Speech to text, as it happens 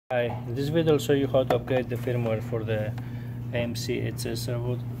Hi, in this video I'll show you how to upgrade the firmware for the AMC-HS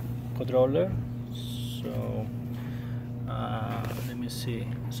servo controller. So let me see.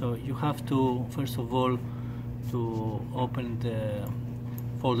 So you have to first of all to open the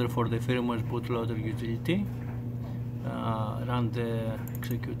folder for the firmware bootloader utility, run the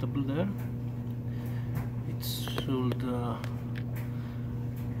executable there. It should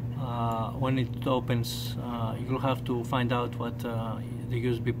when it opens, you'll have to find out what the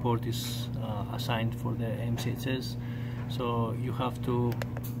USB port is assigned for the AMC-HS. So you have to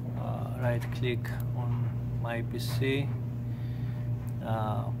right click on my PC,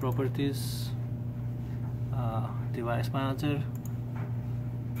 properties, device manager,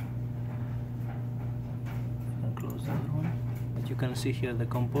 and close the other one. But you can see here the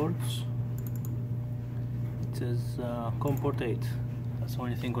COM ports. It says COM port 8. That's the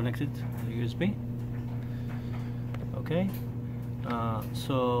only thing connected to the USB. Okay,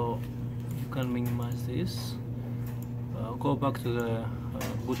 so you can minimize this. Go back to the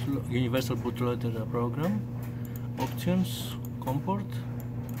universal bootloader program, options, COM port.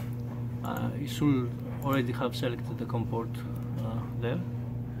 You should already have selected the COM port there.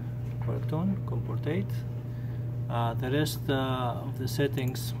 Correct one, COM port 8. The rest of the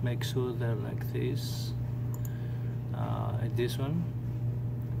settings, make sure they're like this. This one.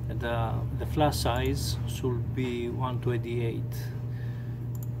 And the flash size should be 128.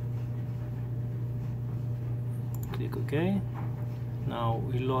 Click OK. Now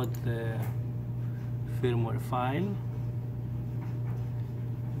we load the firmware file.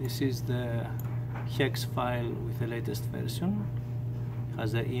 This is the hex file with the latest version. It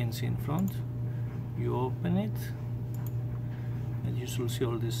has the ENC in front. You open it and you should see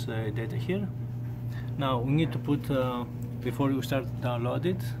all this data here. Now we need to put, before you start to download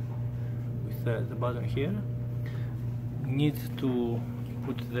it, with the button here, we need to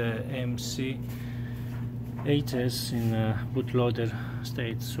put the AMC-HS in bootloader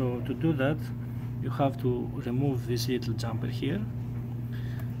state. So to do that, you have to remove this little jumper here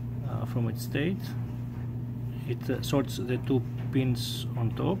from its state. It sorts the two pins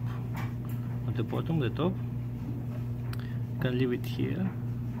on top, on the bottom, the top. You can leave it here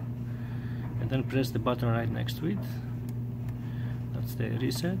and then press the button right next to it. That's the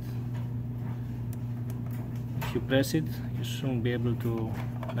reset. If you press it, you shouldn't be able to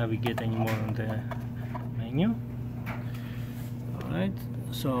navigate anymore on the menu. Alright,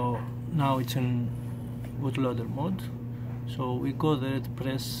 so now it's in bootloader mode. So we go there to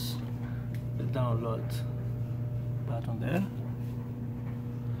press the download button there,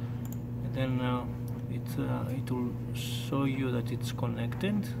 and then it will show you that it's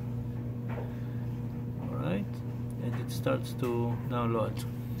connected. Alright, and it starts to download.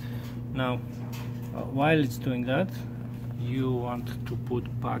 Now while it's doing that, you want to put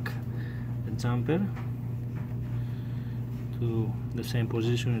back the jumper to the same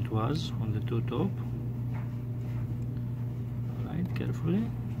position it was on the two top. Alright, carefully,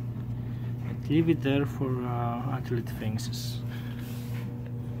 and leave it there for until it finishes.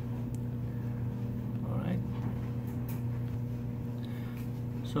 Alright,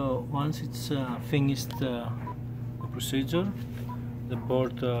 so once it's finished the procedure, the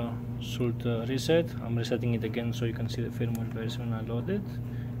board should reset. I'm resetting it again so you can see the firmware version I loaded.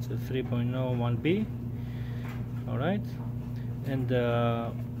 It's a 3.0 1B. Alright, and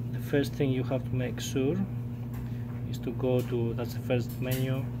the first thing you have to make sure is to go to, that's the first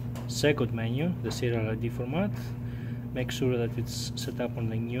menu, second menu, the serial ID format. Make sure that it's set up on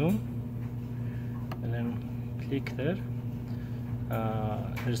the new, and then click there.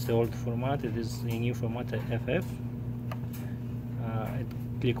 There's the old format, it is the new format, FF.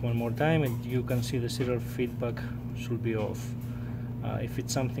 Click one more time and you can see the serial feedback should be off. If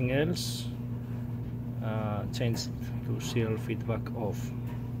it's something else, change it to serial feedback off.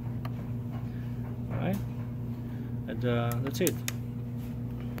 Alright, and that's it.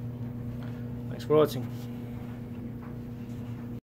 Thanks for watching.